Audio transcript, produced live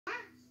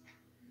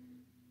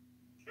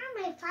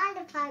a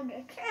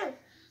firefighter too.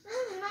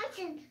 I'm not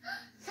a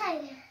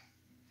firefighter.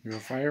 You're a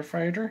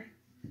firefighter?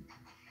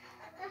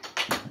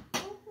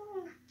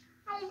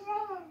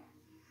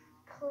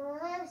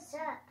 Close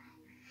up.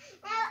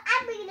 Now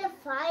I'm being a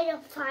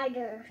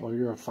firefighter. Oh,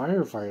 you're a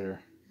firefighter.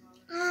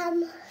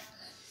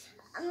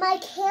 My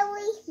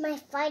Kelly, my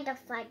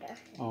firefighter.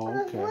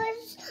 Oh, okay.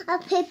 Where's a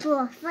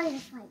paper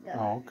firefighter?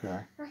 Oh, okay.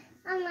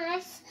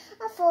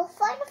 A full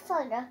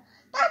firefighter.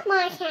 That's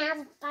my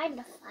hand,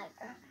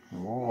 firefighter.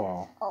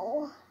 Whoa.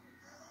 Oh.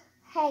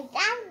 Hey,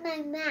 that's my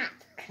map.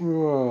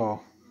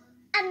 Whoa.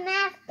 A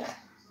map.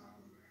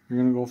 You're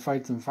gonna go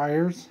fight some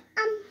fires?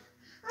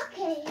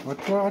 Okay.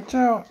 Watch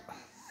out.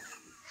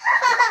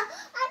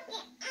 I'm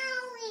the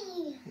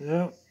alley.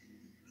 Yep.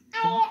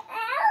 I'm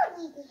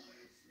alley.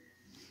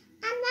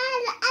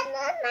 I'm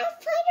not my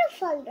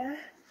firefighter.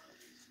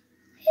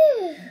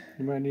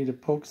 You might need to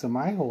poke some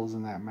eye holes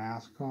in that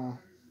mask, huh?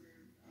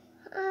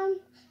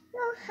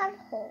 No head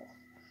hole.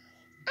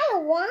 I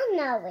don't want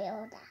to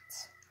wear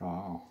that.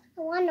 Oh. I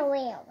want to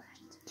wear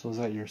it. So is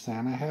that your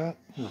Santa hat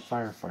or a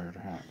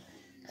firefighter hat?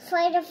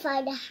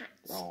 Firefighter hat.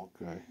 Oh,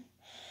 okay.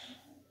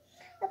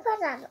 I put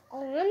that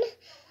on.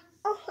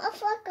 Oh, I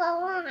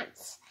forgot.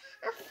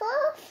 I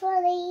fall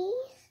for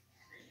these.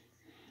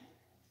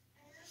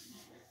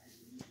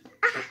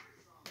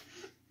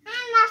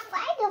 I'm a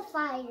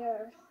firefighter.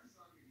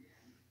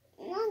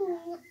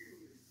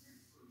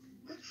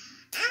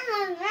 I'm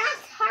a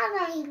mask. Have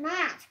a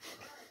mask.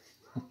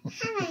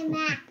 Have a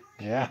mask.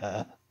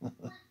 Yeah.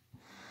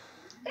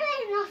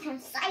 I'm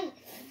not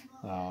safe.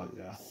 Oh,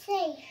 yeah.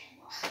 Safe.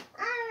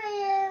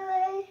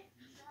 I'm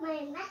my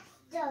mask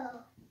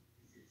though.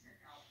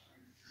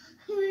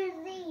 Who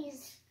are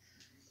these?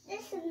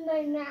 This is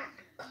my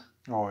mask.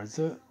 Oh, is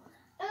it?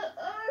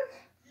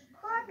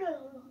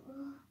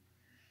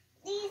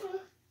 These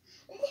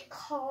are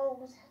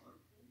called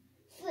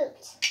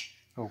fruit.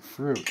 Oh,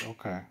 fruit.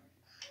 Okay.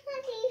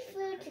 And these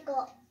fruits go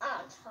on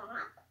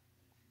top.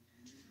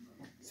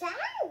 Sound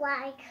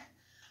like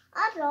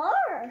a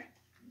door.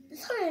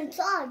 It's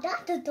inside.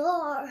 That's the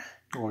door.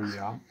 Oh,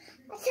 yeah.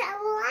 I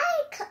sound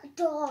like a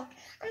door.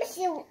 I'm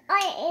still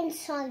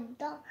inside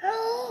the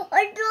door. A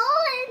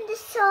door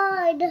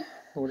inside.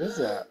 What is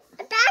that?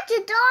 That's a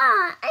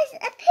door.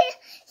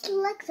 It's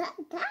like that.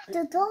 That's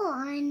a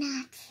door in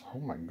that. Oh,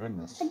 my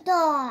goodness. A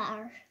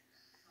door.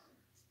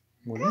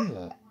 What is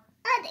it?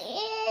 It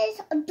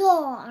is a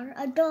door.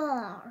 A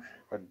door.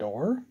 A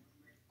door?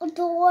 A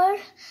door.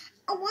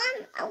 I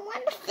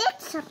want to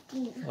fix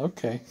something.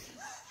 Okay.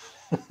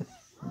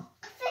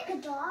 Fix a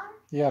door.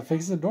 Yeah,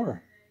 fix the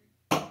door.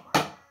 I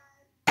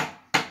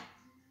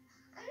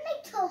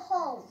make two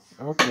holes.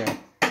 Okay.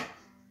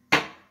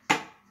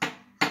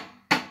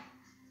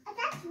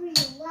 That's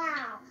really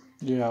loud.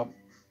 Yeah.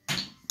 I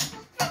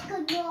fix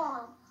a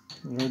door.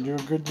 You're doing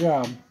a good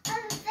job. I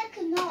fix a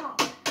door.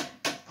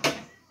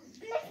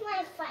 Make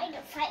my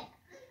firefighter.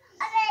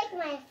 I make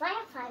my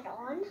firefighter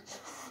on.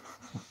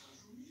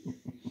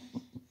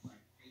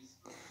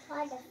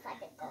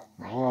 Firefighter go.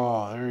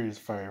 Oh, there he is,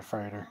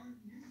 firefighter.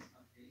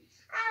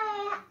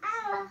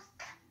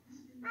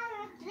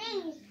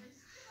 Please.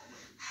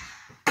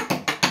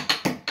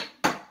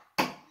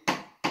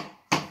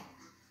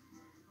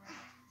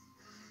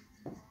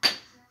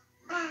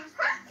 I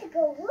have to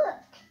go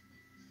look.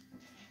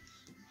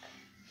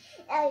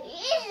 I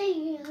usually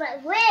use my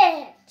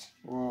wrench.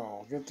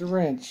 Whoa, get the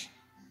wrench.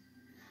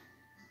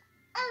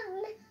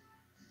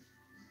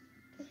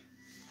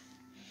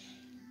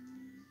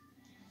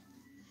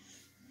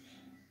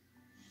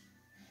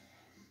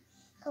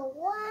 Go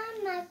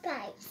on my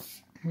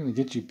face. I'm gonna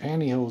get you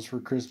pantyhose for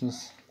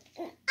Christmas.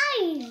 I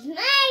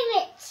made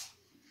it.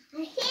 I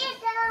hear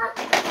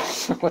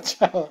them.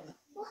 Watch out.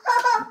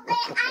 Whoa, but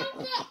I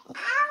get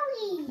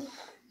owie.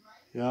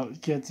 Yeah, you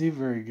can't see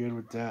very good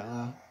with that,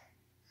 huh?